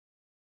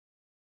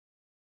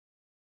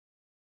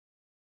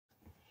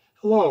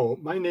Hello,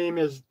 my name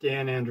is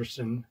Dan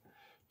Anderson.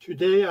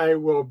 Today I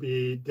will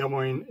be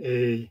demoing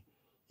a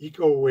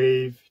Ecoflow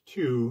Wave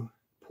 2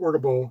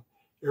 portable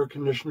air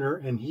conditioner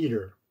and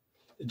heater.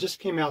 It just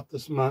came out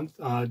this month,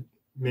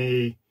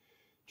 May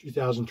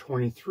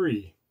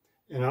 2023.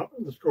 And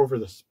let's go over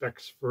the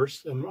specs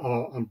first and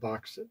I'll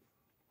unbox it.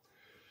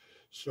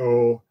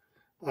 So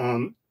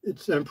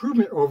it's an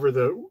improvement over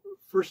the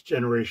first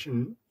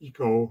generation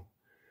Ecoflow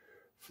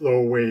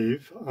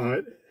Wave.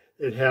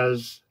 It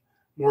has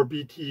more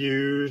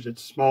BTUs,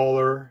 it's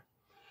smaller,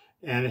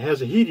 and it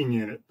has a heating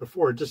unit.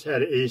 Before it just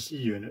had an AC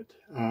unit.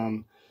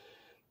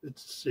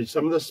 Let's see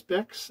some of the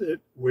specs. It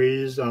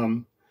weighs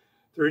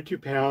 32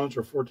 pounds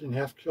or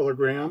 14.5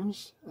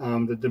 kilograms.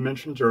 The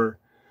dimensions are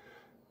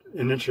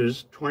in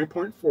inches,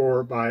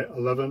 20.4 by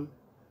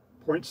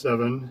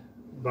 11.7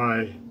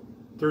 by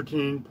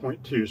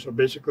 13.2. So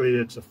basically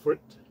it's a foot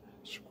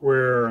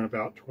square and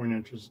about 20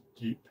 inches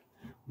deep,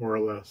 more or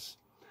less.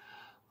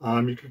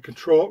 You can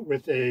control it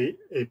with a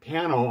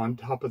panel on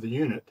top of the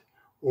unit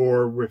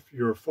or with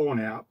your phone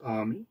app.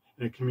 And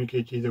it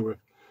communicates either with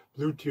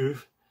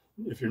Bluetooth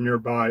if you're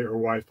nearby or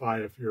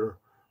Wi-Fi if you're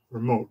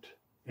remote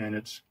and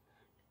it's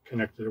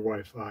connected to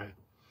Wi-Fi.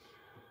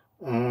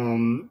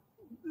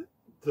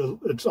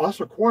 It's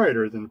also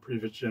quieter than the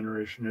previous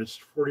generation. It's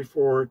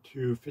 44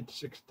 to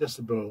 56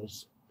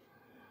 decibels.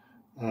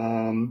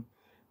 And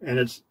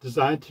it's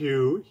designed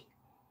to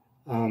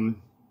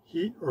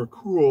heat or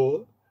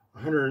cool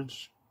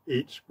 108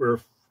 square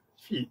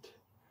feet,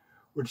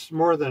 which is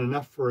more than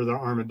enough for the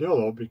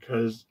Armadillo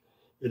because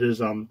it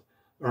is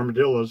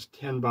Armadillo's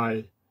 10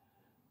 by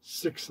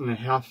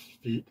 6.5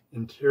 feet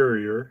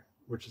interior,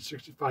 which is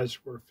 65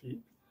 square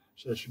feet,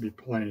 so that should be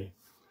plenty.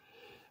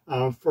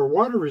 For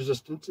water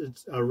resistance,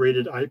 it's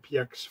rated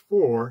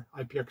IPX4.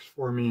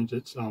 IPX4 means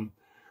it's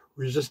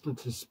resistant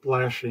to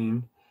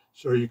splashing,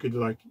 so you could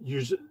like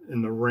use it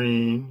in the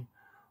rain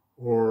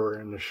or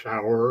in the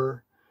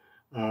shower.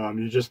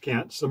 You just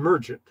can't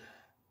submerge it.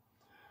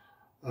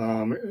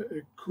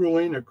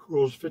 Cooling, it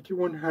cools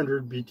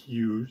 5100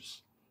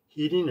 BTUs.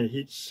 Heating, it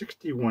heats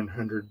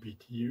 6100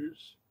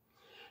 BTUs.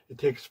 It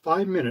takes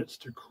 5 minutes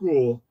to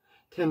cool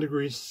 10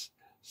 degrees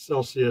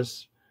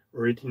Celsius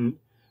or 18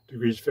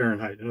 degrees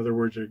Fahrenheit. In other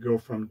words, it go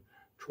from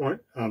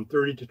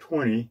 30 to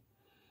 20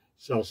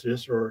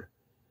 Celsius or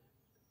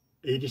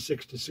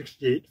 86 to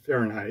 68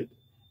 Fahrenheit,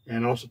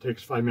 and also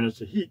takes 5 minutes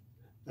to heat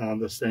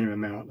the same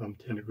amount,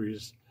 10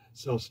 degrees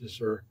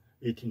Celsius or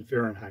 18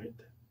 Fahrenheit.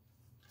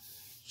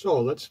 So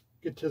let's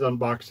get to the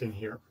unboxing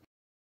here.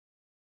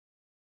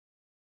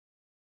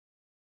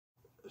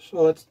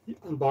 So let's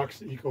unbox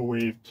the Ecoflow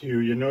Wave 2.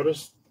 You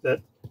notice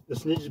that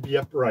this needs to be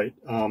upright.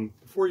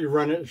 Before you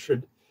run it, it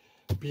should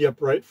be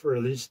upright for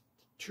at least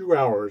 2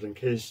 hours in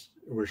case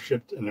it was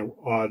shipped in an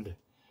odd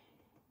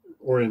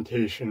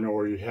orientation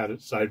or you had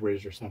it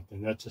sideways or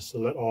something. That's just to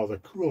let all the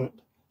coolant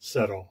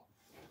settle.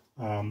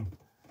 Now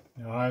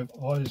I've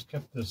always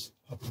kept this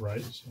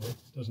upright so it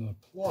doesn't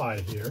apply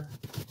here.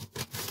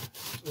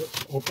 So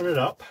let's open it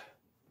up.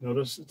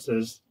 Notice it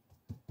says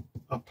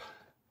up.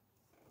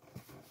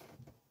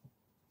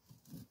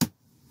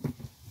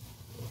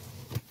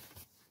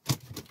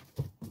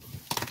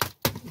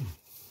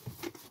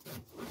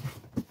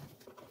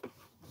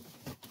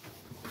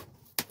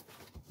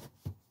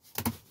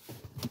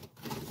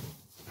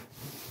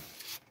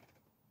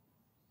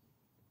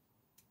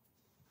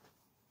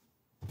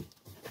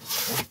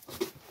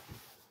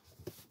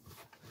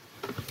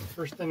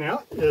 First thing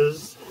out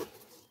is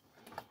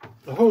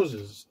the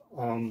hoses.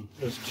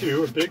 There's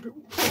two, a big and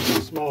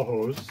a small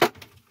hose.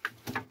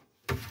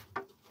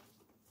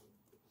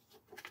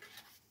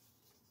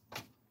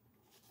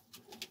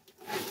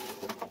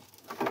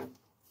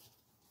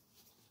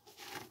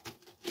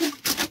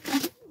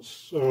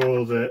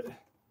 So the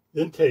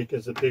intake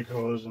is a big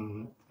hose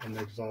and the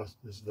exhaust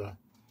is the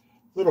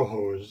little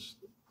hose,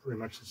 pretty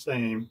much the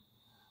same.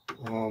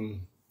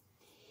 Then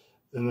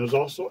there's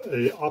also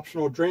an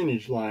optional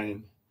drainage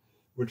line,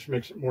 which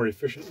makes it more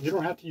efficient. You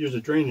don't have to use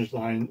a drainage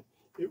line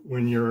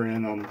when you're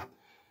in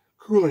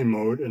cooling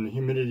mode and the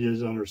humidity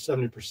is under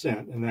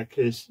 70%. In that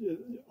case,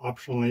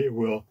 optionally, it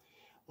will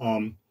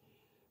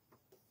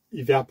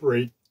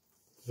evaporate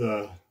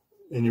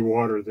any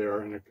water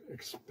there and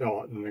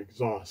expel it in the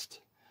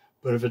exhaust.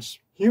 But if it's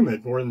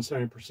humid, more than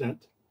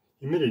 70%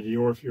 humidity,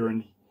 or if you're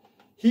in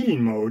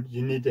heating mode,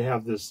 you need to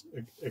have this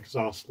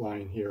exhaust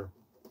line here.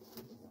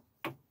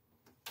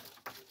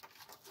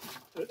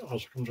 It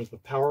also comes with a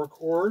power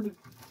cord.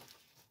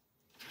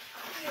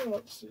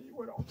 Let's see,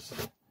 what else?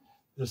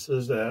 This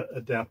is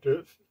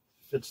adaptive,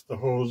 fits the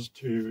hose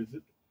to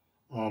the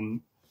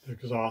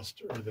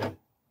exhaust or the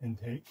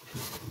intake.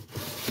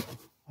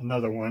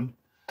 Another one.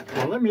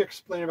 Now let me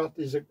explain about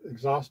these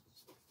exhaust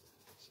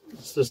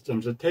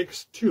systems. It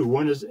takes two.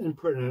 One is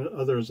input and the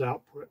other is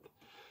output.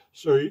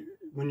 So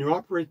when you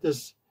operate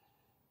this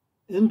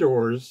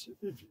indoors,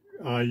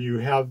 you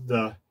have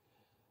the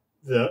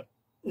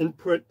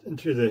input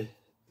into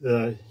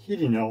the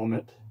heating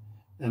element,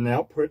 and the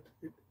output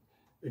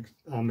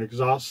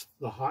exhausts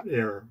the hot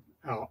air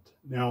out.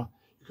 Now,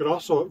 You could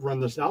also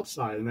run this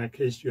outside. In that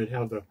case, you'd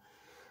have the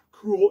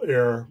cool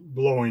air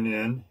blowing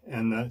in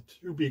and the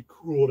to-be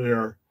cooled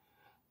air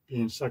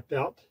being sucked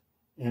out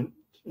and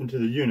into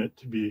the unit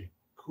to be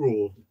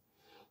cooled.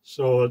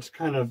 So it's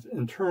kind of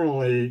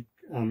internally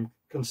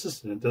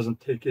consistent. It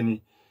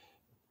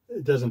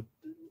doesn't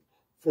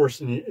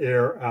force any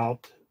air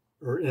out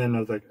or in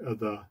of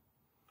the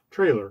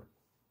trailer.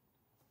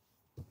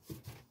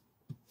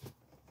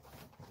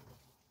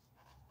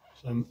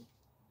 Some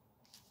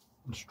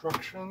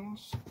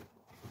instructions.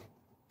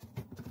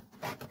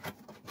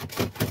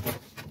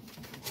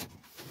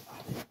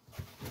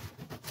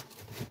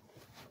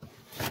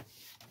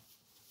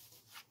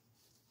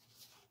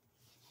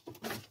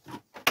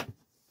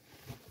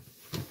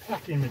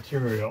 Packing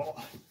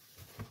material,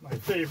 my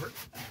favorite.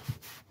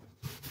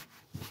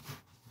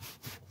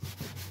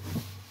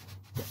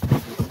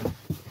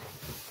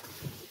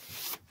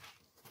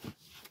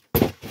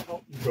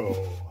 Out you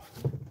go.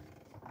 And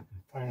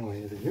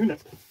finally, the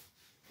unit.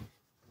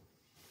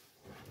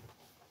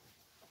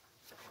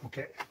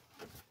 Okay.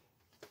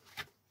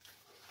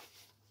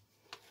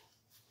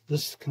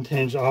 This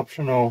contains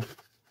optional,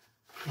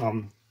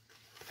 hard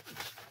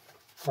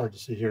to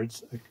see here,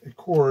 it's a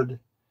cord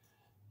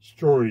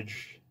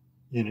storage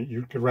unit.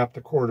 You could wrap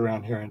the cord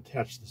around here and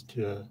attach this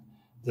to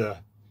the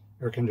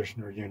air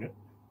conditioner unit,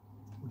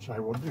 which I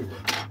will do.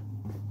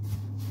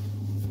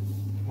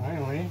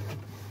 Finally,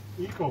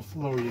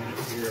 Ecoflow unit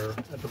here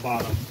at the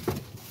bottom.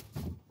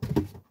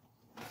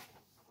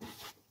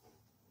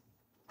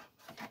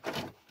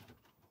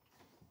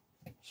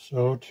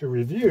 So to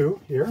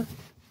review here,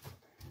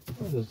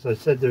 as I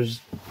said,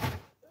 there's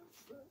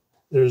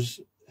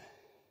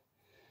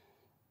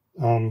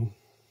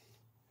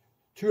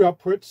two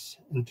outputs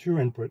and two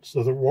inputs.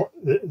 So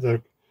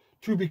the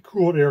to-be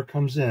cooled air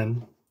comes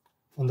in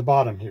from the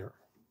bottom here,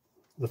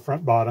 the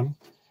front bottom,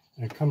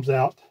 and it comes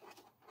out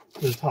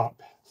to the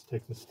top. Let's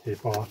take this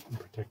tape off and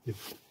protect it.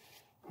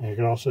 And you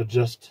can also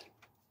adjust,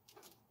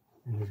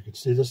 if you can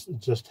see this,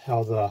 adjust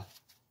how the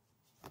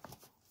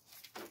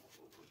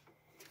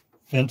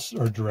vents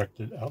are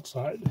directed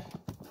outside.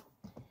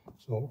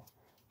 So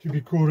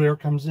to-be cooled air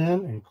comes in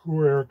and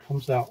cool air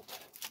comes out.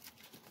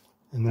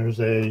 And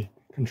there's a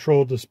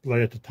control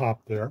display at the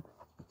top there.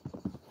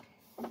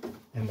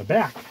 In the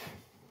back,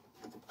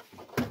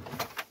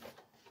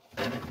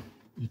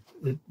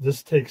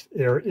 this takes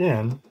air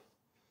in,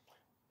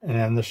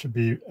 and this should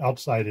be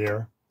outside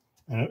air,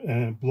 and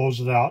it blows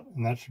it out,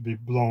 and that should be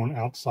blown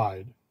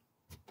outside.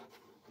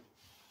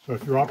 So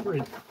if you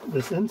operate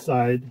this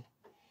inside,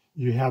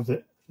 you have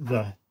the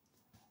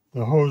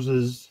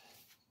hoses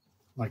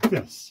like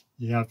this.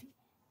 You have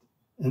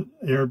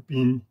air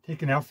being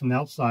taken out from the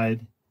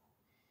outside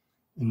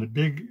in the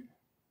big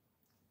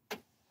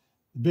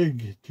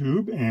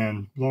tube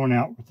and blown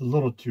out with the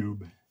little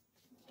tube.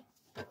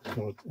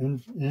 So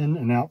it's in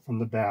and out from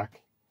the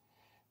back.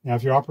 Now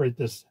if you operate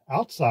this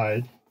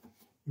outside,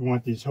 you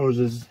want these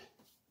hoses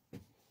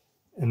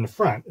in the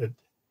front. It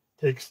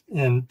takes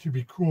in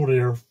to-be cooled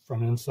air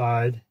from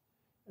inside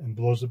and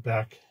blows it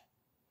back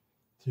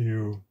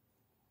to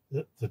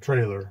the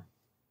trailer.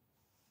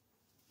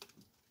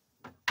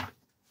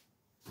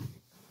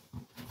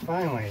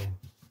 Finally,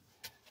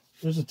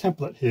 there's a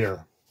template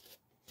here.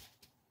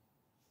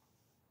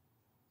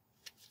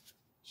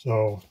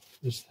 So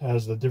this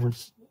has the two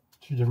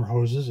different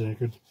hoses, and you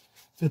could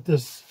fit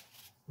this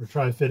or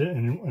try to fit it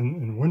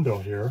in a window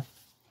here,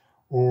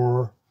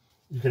 or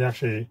you could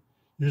actually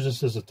use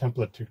this as a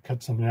template to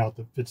cut something out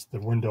that fits the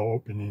window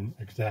opening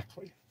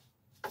exactly.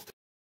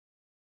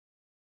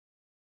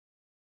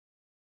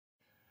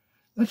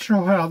 Let's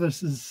show how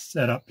this is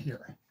set up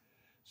here.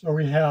 So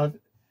we have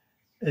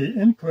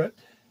an input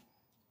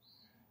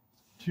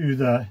to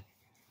the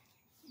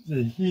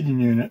heating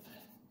unit,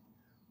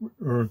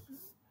 or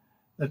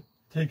that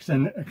takes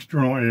in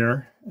external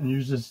air and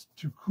uses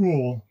to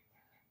cool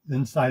the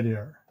inside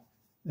air,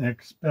 and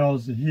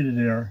expels the heated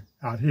air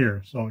out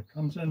here. So it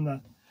comes in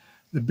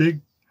the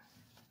big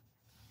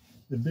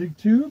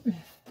tube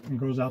and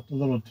goes out the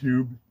little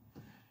tube,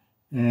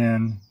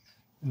 and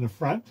in the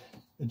front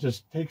it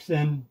just takes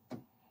in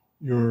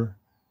your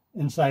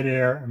inside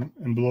air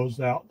and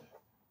blows out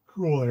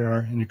cool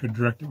air, and you could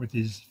direct it with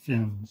these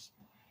fins.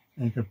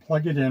 And you could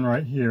plug it in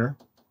right here,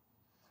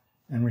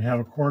 and we have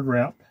a cord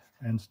wrap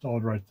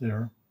installed right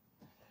there.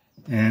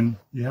 And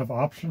you have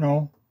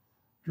optional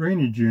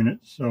drainage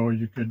units, so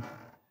you could,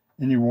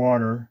 any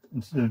water,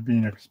 instead of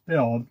being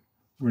expelled,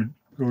 would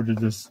go to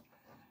this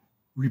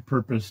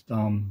repurposed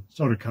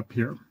soda cup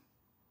here.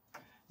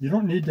 You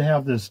don't need to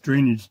have this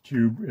drainage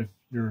tube if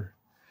your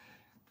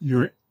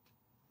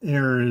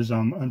air is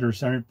under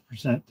 70%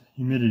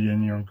 humidity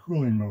and you're in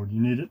cooling mode. You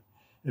need it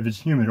if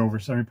it's humid over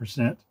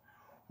 70%,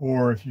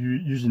 or if you're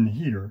using the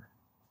heater.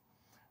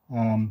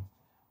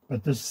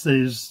 But this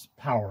saves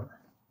power.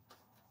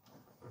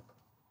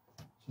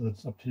 So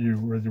it's up to you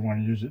whether you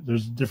want to use it.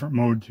 There's a different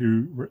mode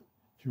to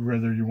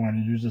whether you want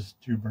to use this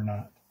tube or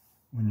not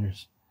when you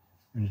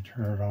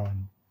turn it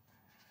on.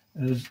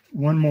 There's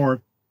one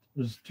more.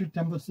 There's two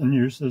templates in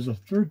use. There's a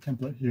third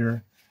template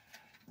here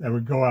that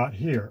would go out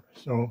here.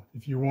 So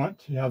if you want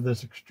to have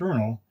this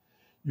external,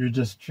 you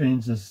just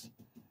change this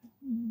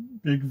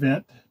big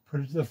vent,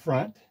 put it to the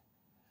front,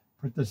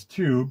 put this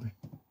tube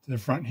to the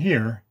front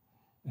here,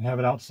 and have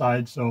it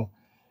outside, so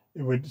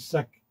it would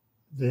suck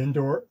the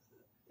indoor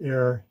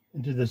air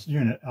into this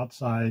unit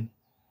outside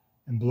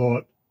and blow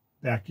it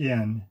back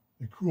in,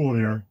 the cool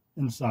air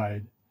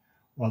inside,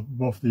 while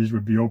both of these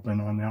would be open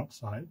on the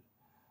outside.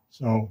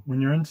 So when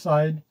you're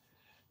inside,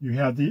 you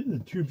have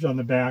the tubes on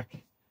the back.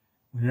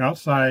 When you're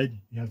outside,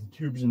 you have the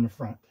tubes in the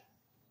front.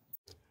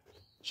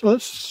 So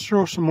let's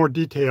show some more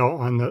detail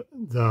on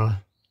the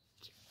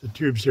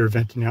tubes here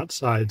venting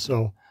outside.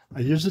 So I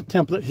use a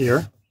template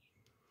here.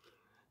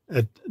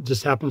 It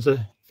just happens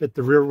to fit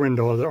the rear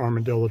window of the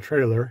Armadillo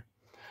trailer.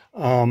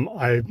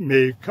 I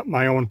may cut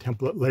my own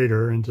template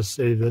later and just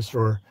save this,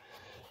 or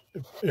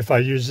if I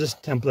use this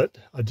template,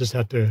 I just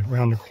have to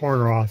round the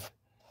corner off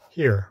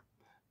here.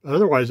 But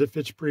otherwise, it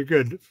fits pretty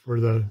good for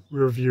the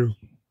rear view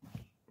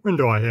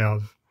window I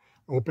have.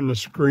 Open the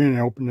screen,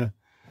 I open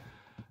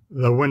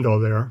the window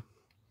there.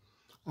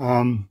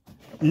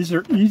 These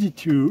are easy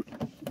to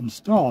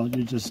install.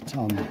 You just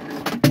turn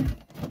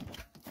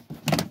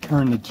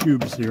the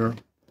tubes here,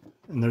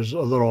 and there's a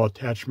little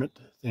attachment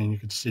thing you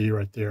can see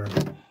right there.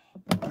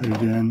 Put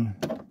it in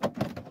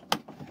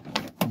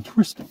and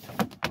twist it.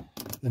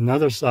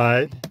 Another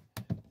side,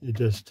 you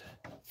just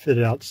fit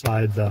it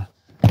outside the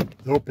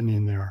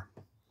opening there.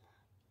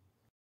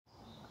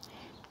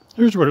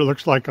 Here's what it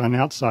looks like on the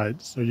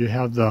outside. So you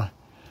have the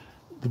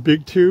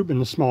big tube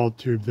and the small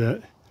tube.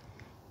 The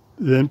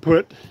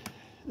input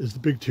is the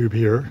big tube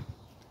here,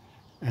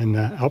 and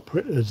the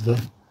output is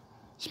the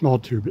small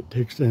tube. It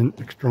takes in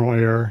external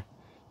air,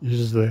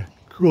 uses the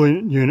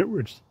cooling unit,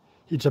 which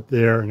heats up the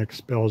air and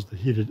expels the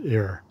heated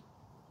air.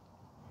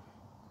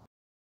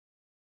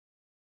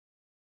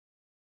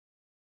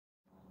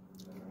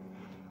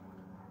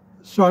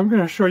 So I'm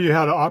going to show you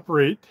how to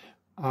operate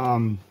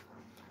the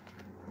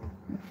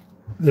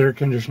air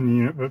conditioning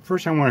unit, but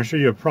first I want to show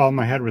you a problem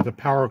I had with the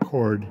power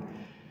cord.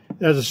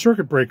 It has a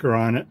circuit breaker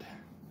on it.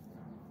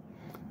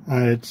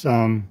 It's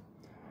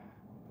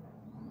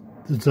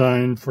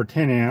designed for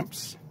 10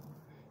 amps,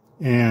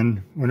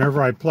 and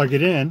whenever I plug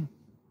it in,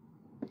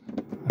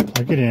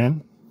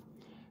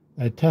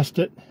 I test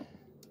it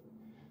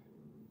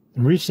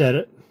and reset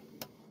it.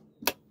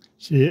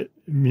 See, it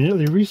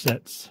immediately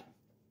resets.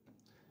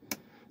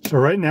 So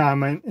right now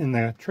I'm in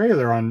the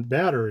trailer on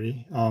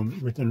battery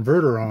with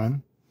inverter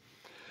on,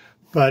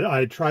 but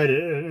I tried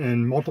it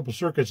in multiple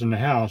circuits in the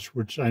house,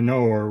 which I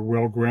know are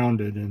well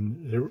grounded,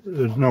 and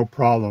there's no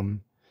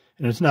problem.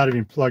 And it's not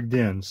even plugged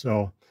in,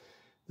 so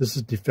this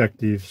is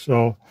defective.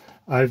 So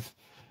I've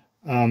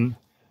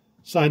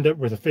signed up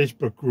with a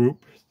Facebook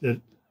group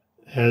that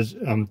has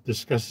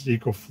discusses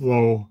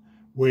Ecoflow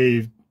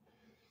Wave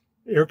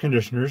air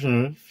conditioners,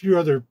 and two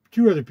other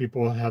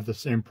people have the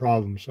same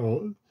problem.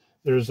 So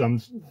there's a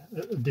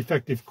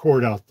defective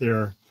cord out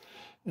there,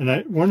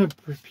 and one of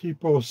the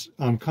people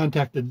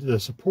contacted the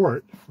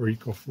support for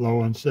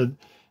Ecoflow and said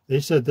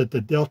that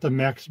the Delta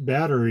Max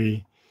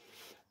battery,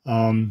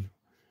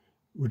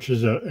 which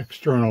is an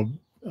external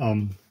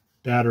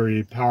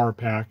battery power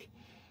pack,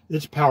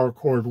 its power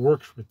cord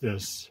works with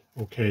this.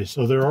 Okay,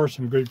 so there are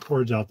some good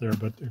cords out there,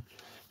 but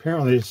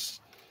apparently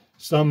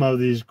some of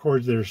these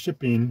cords that are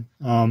shipping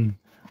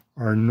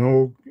are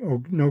no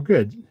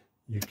good.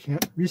 You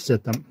can't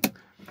reset them.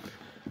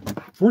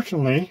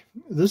 Fortunately,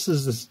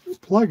 this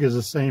plug is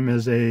the same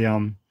as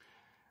a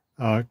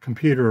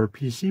computer or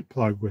PC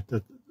plug with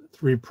the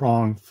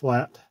 3-prong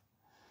flat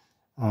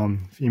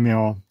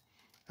female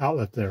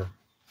outlet there,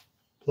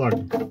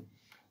 plug.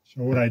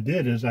 So what I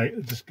did is I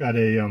just got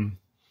a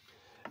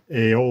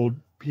old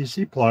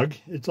PC plug.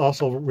 It's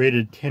also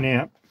rated 10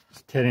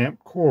 amp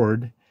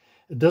cord.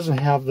 It doesn't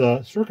have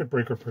the circuit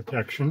breaker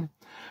protection,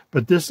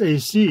 but this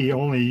AC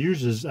only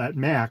uses at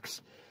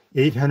max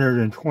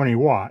 820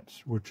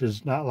 watts, which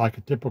is not like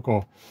a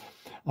typical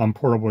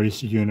portable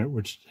AC unit,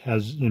 which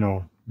has,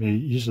 may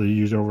easily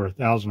use over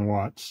 1,000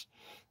 watts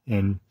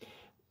and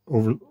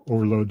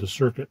overload the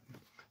circuit.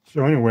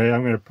 So anyway,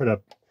 I'm going to put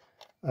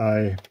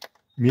a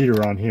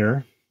meter on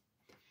here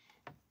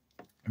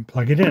and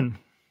plug it in.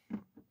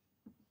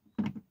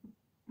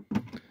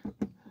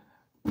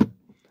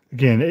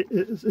 Again,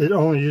 it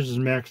only uses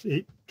max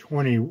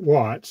 820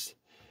 watts,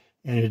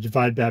 and you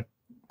divide that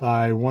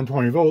by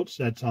 120 volts,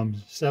 that's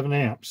 7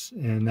 amps,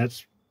 and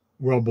that's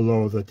well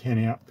below the 10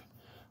 amp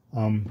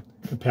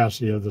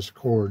capacity of this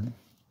cord.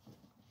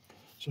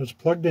 So it's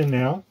plugged in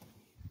now.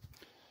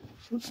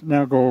 So let's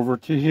now go over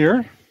to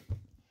here,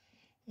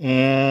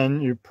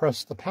 and you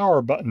press the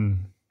power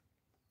button.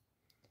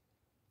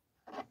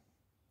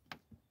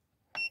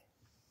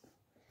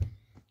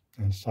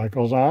 And it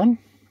cycles on.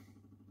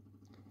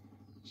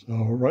 So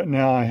right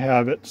now I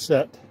have it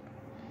set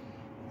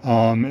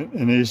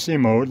in AC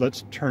mode.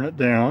 Let's turn it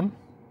down.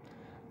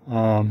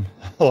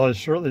 Although I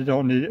certainly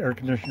don't need air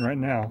conditioning right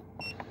now.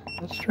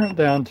 Let's turn it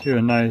down to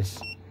a nice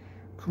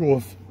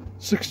cool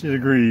 60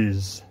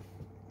 degrees.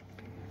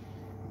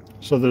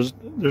 So there's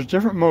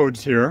different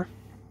modes here.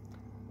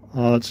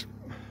 Let's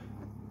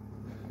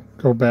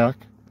go back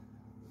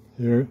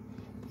here,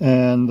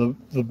 and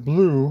the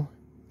blue,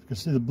 you can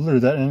see the blue,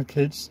 that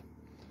indicates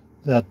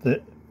that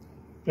the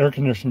air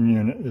conditioning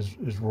unit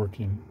is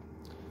working.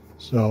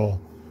 So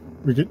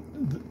we could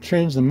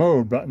change the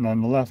mode button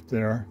on the left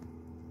there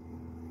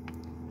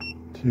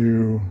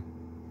to,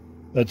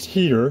 that's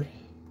heater.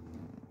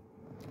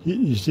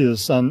 You see the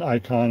sun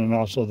icon and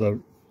also the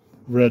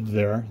red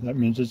there. That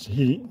means it's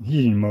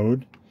heating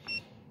mode.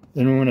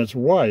 Then when it's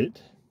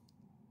white,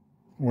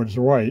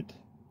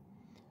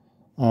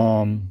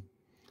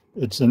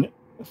 it's in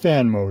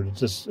fan mode. It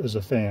just is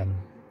a fan.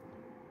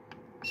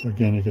 So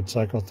again, you could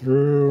cycle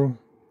through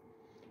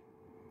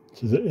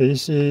to the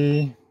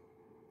AC,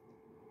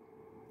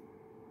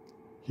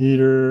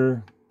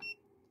 heater,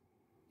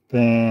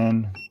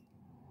 fan,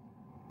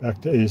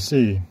 back to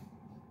AC.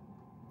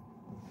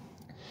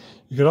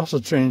 You could also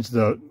change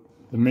the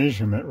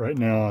measurement. Right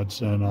now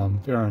it's in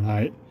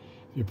Fahrenheit.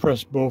 If you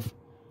press both,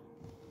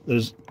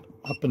 there's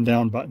up and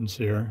down buttons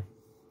here.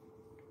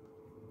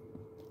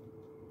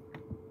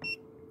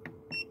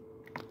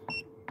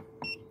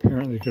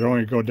 Apparently you could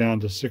only go down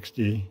to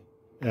 60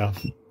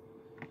 F.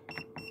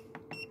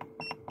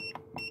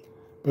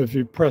 But if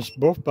you press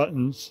both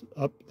buttons,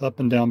 up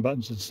and down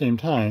buttons at the same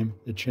time,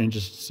 it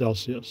changes to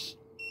Celsius.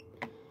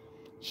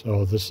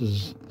 So this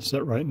is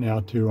set right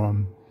now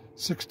to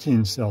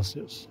 16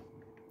 Celsius.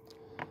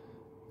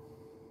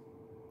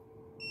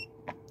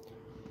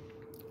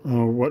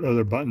 What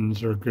other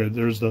buttons are good?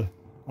 There's on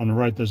the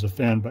right, there's a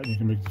fan button. You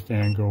can make the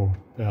fan go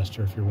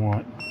faster if you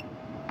want.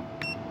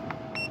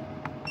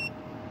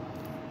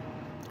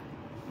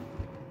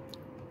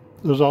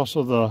 There's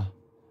also the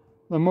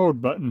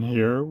mode button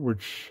here,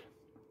 which,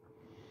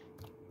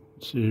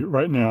 let's see,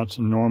 right now it's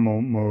in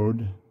normal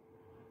mode.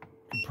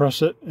 You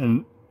press it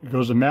and it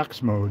goes to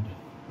max mode,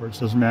 where it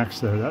says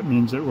max there. That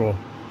means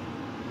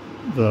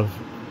the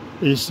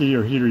AC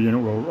or heater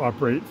unit will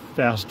operate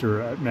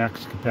faster at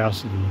max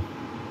capacity.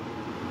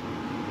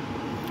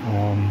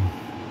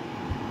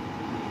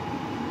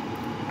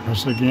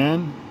 Press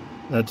again.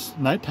 That's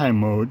nighttime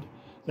mode.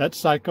 That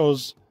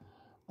cycles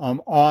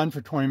on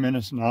for 20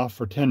 minutes and off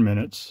for 10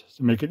 minutes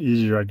to make it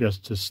easier, I guess,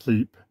 to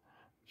sleep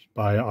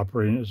by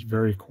operating. It's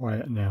very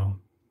quiet now.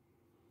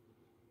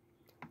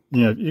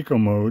 You have eco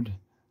mode.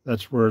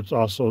 That's where it's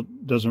also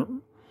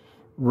doesn't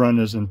run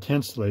as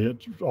intensely.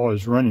 It's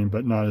always running,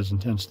 but not as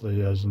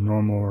intensely as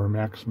normal or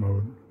max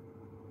mode.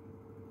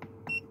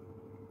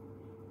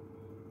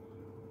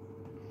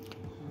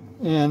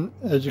 And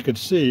as you could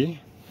see,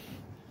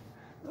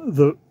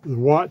 the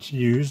watts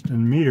used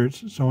and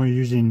meters, it's only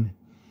using,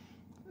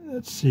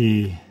 let's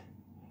see,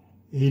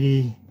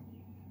 80,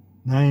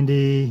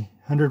 90,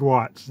 100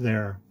 watts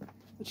there.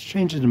 Let's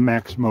change it to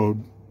max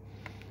mode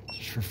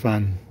just for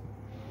fun.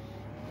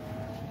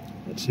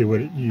 Let's see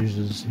what it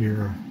uses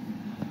here.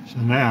 So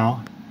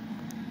now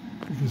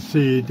you can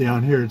see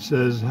down here it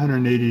says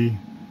 180,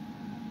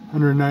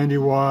 190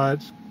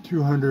 watts,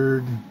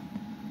 200.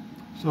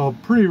 So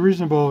pretty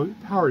reasonable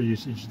power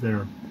usage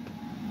there.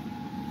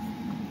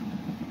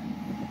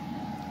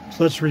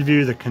 So let's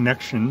review the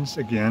connections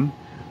again.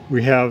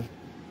 We have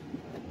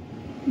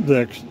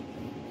the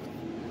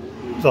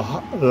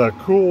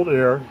cooled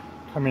air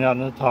coming out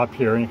on the top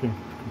here, and you can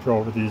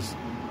control with these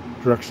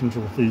directions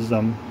with these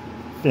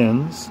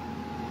fins.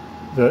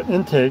 The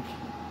intake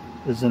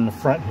is in the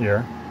front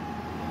here,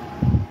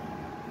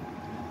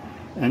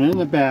 and in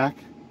the back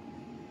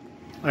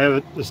I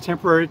have this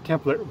temporary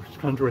template which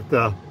comes with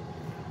the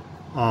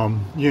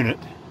unit.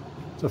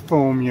 It's a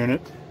foam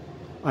unit.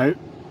 I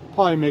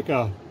probably make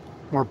a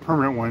more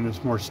permanent one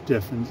that's more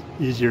stiff and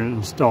easier to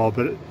install,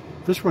 but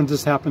this one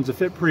just happens to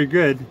fit pretty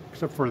good,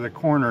 except for the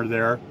corner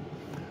there.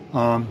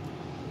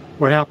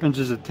 What happens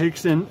is it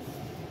takes in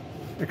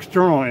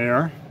external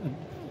air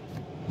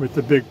with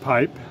the big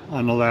pipe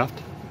on the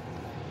left,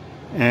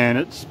 and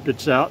it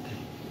spits out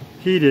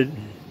heated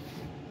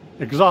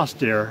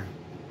exhaust air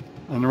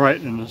on the right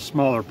in a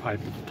smaller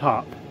pipe at the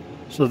top.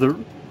 So the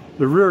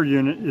rear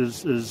unit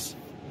is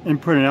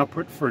input and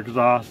output for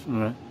exhaust,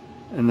 and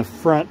the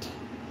front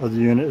of the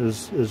unit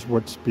is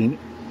what's being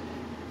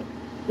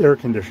air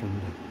conditioned.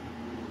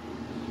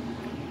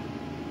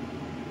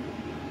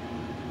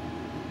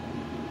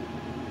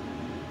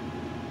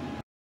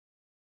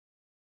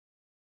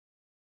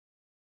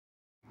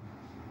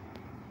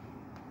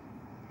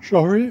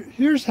 So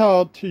here's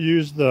how to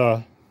use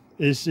the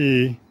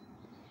AC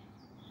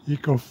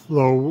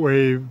Ecoflow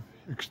Wave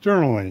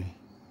externally.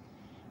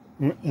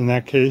 In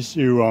that case,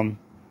 you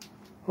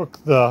hook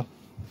the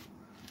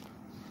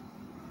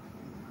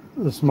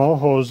small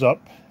hose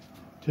up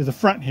to the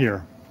front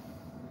here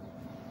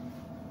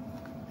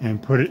and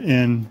put it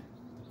in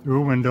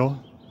through a window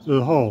through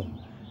the hole,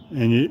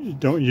 and you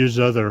don't use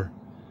other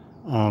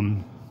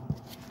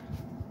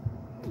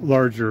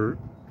larger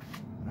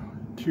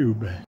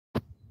tube.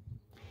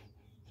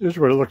 Here's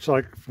what it looks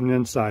like from the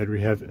inside. We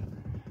have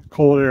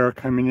cold air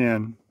coming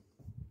in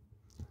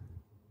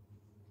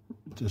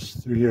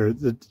just through here.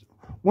 The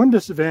one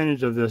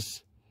disadvantage of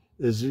this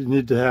is you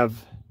need to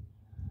have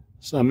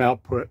some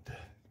output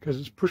because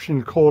it's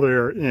pushing cold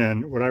air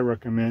in. What I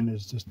recommend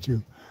is just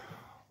to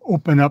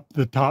open up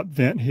the top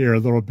vent here a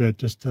little bit,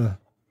 just to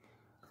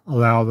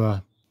allow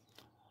the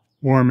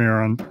warm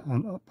air on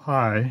up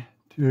high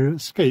to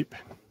escape.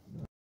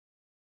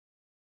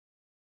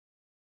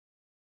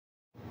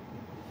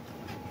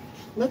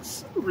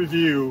 Let's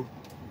review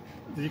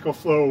the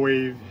Ecoflow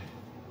Wave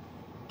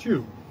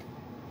 2.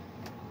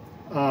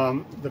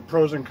 The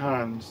pros and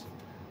cons.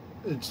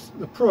 It's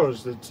the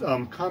pros. It's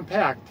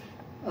compact.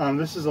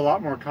 This is a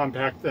lot more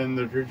compact than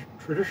the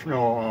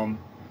traditional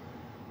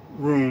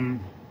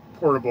room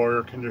portable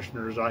air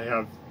conditioners. I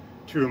have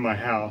two in my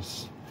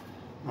house,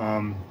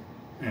 and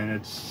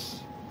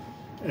it's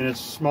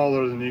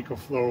smaller than the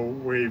Ecoflow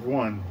Wave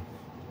 1.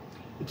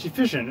 It's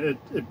efficient.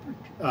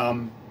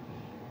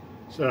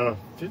 So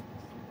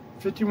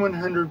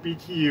 5100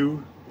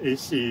 BTU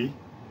AC,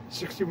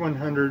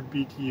 6100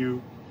 BTU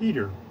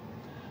heater.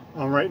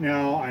 Right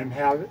now I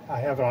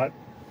have it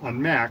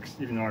on max,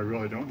 even though I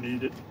really don't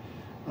need it,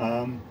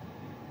 and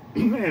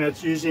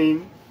it's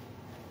using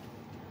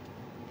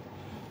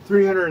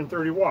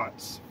 330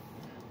 watts,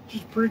 which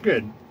is pretty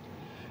good.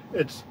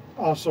 It's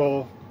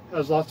also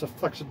has lots of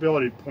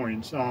flexibility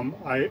points.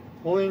 I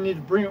only need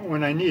to bring it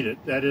when I need it.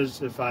 That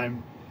is, if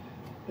I'm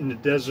in the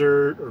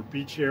desert or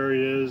beach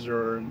areas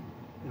or in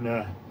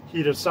the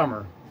heat of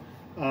summer.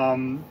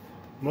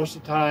 Most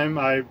of the time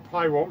I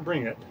probably won't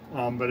bring it,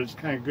 but it's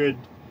kind of good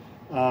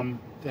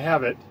to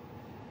have it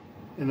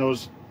in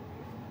those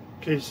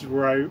cases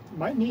where I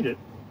might need it.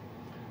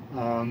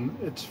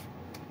 It's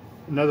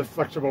another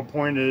flexible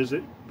point is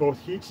it both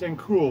heats and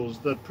cools.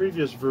 The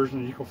previous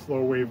version of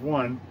Ecoflow Wave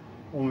 1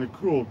 only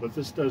cooled, but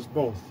this does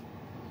both.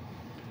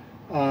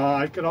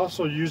 I could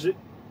also use it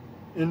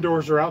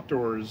indoors or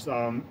outdoors.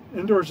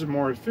 Indoors is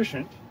more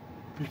efficient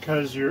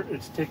because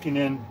it's taking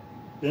in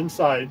the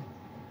inside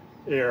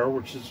air,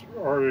 which is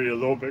already a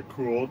little bit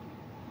cooled,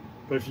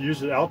 but if you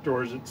use it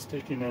outdoors, it's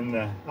taking in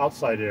the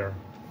outside air.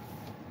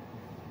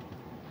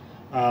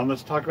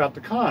 Let's talk about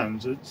the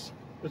cons. It's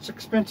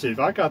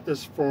expensive. I got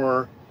this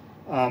for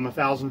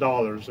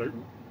 $1,000.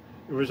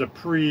 It was a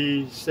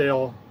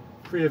pre-sale,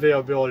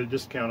 pre-availability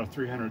discount of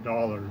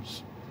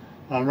 $300.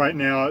 Right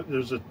now,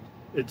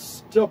 it's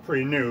still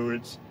pretty new.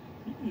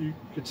 You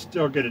could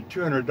still get a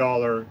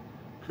 $200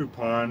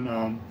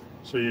 coupon,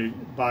 so you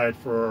buy it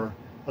for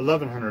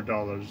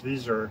 $1,100.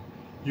 These are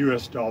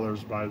U.S.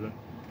 dollars, by the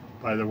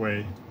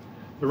way.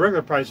 The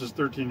regular price is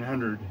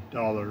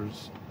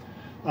 $1,300.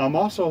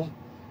 Also,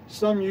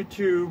 some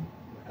YouTube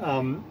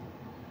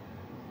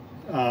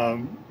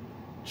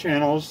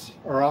channels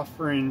are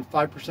offering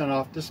 5%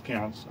 off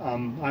discounts.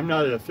 I'm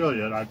not an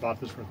affiliate. I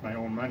bought this with my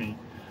own money,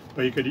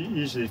 but you could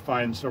easily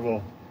find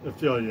several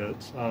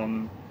affiliates.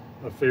 A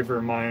favorite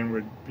of mine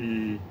would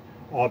be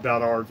All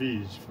About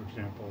RVs, for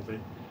example.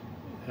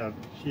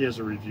 He has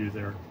a review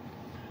there.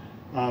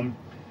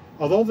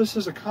 Although this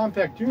is a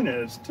compact unit,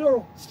 it's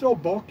still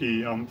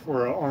bulky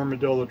for an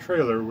Armadillo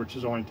trailer, which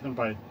is only 10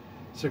 by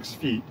 6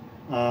 feet.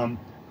 Of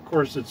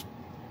course, it's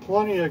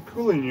plenty of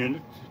cooling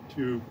unit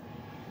to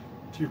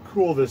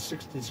cool this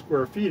 60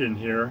 square feet in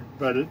here,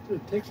 but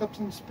it takes up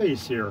some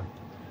space here.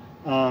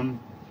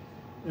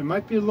 It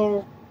might be a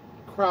little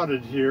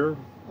crowded here,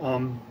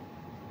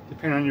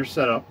 depending on your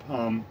setup,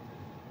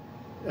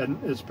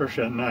 and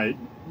especially at night.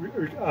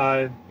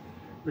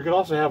 We could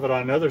also have it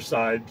on the other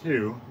side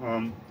too.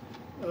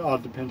 It all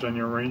depends on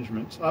your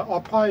arrangements.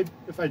 I'll probably,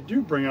 if I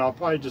do bring it, I'll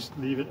probably just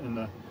leave it in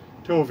the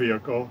tow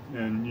vehicle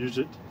and use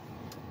it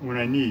when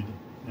I need,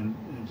 and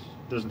it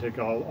doesn't take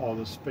all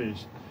this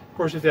space. Of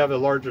course, if you have a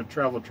larger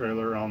travel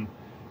trailer, it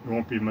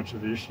won't be much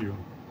of an issue.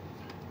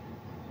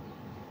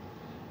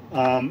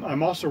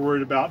 I'm also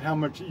worried about how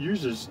much it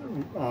uses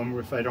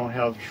if I don't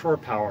have shore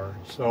power.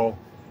 So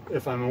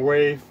if I'm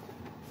away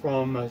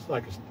from, I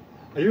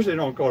usually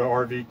don't go to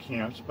RV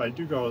camps, but I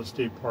do go to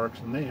state parks,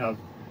 and they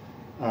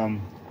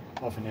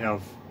often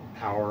have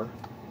power.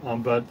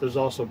 But there's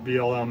also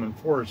BLM and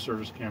Forest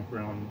Service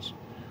campgrounds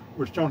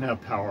which don't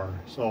have power.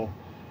 So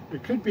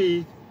it could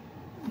be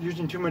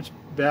using too much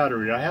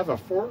battery. I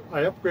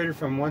upgraded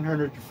from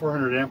 100 to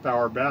 400 amp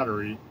hour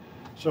battery,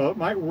 so it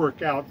might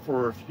work out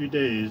for a few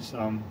days.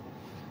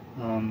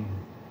 But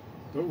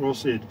we'll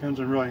see. It depends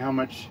on really how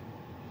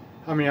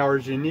many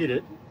hours you need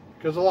it.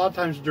 Because a lot of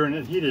times during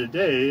the heat of the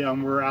day,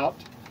 we're out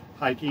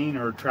hiking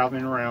or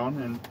traveling around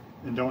and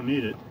don't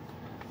need it.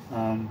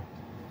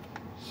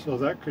 So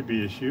that could be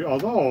an issue.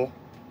 Although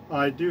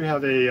I do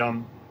have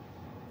a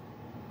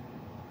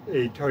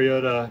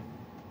Toyota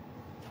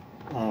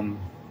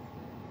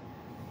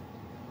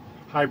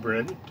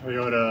hybrid,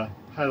 Toyota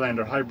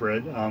Highlander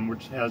hybrid,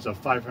 which has a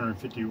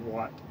 550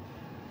 watt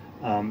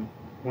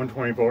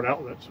 120 volt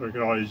outlet, so I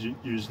could always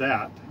use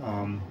that.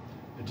 I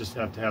just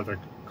have to have the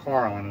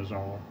car on is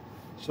all.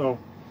 So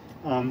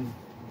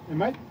it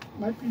might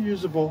be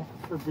usable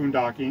for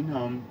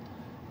boondocking,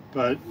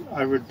 but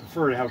I would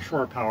prefer to have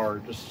shore power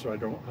just so I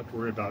don't have to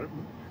worry about it.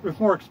 With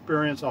more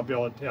experience, I'll be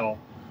able to tell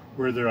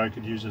whether I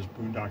could use this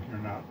boondocking or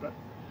not.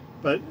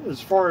 But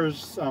as far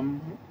as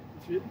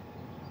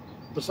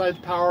besides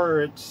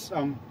power, it's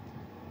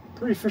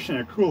pretty efficient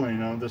at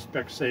cooling. The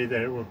specs say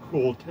that it will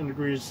cool 10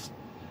 degrees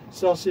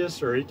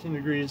Celsius or 18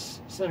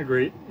 degrees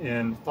centigrade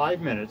in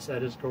 5 minutes.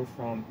 That is, go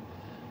from,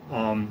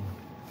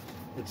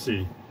 let's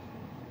see,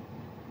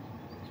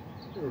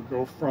 it will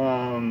go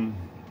from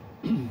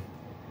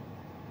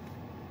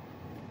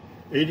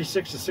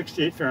 86 to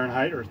 68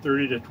 Fahrenheit or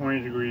 30 to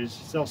 20 degrees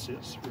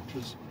Celsius, which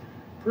is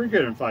pretty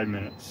good in 5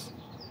 minutes.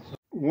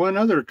 One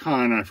other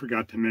con I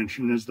forgot to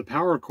mention is the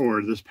power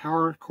cord. This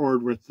power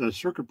cord with the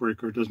circuit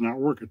breaker does not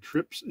work. It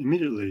trips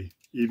immediately,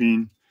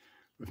 even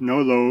with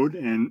no load,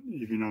 and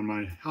even on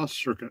my house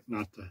circuit,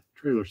 not the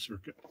trailer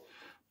circuit.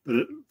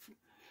 But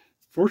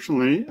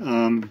fortunately,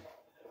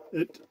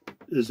 it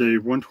is a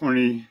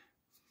 120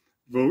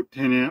 volt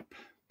 10 amp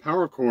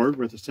power cord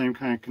with the same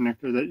kind of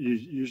connector that you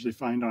usually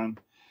find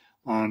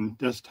on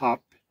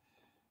desktop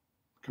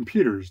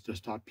computers,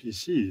 desktop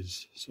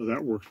PCs. So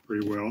that works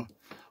pretty well.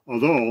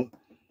 Although,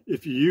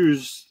 if you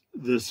use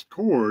this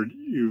cord,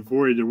 you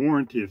void the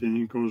warranty if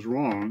anything goes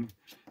wrong.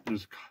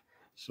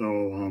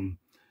 So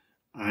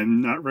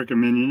I'm not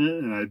recommending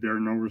it, and I bear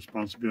no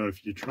responsibility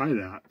if you try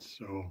that.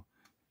 So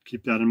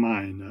keep that in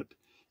mind, that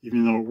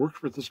even though it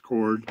works with this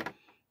cord,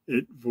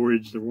 it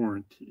voids the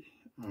warranty.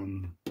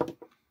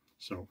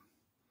 So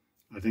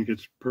I think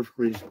it's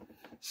perfectly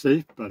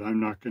safe, but I'm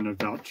not going to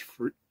vouch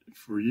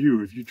for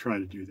you if you try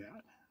to do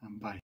that.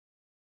 Bye.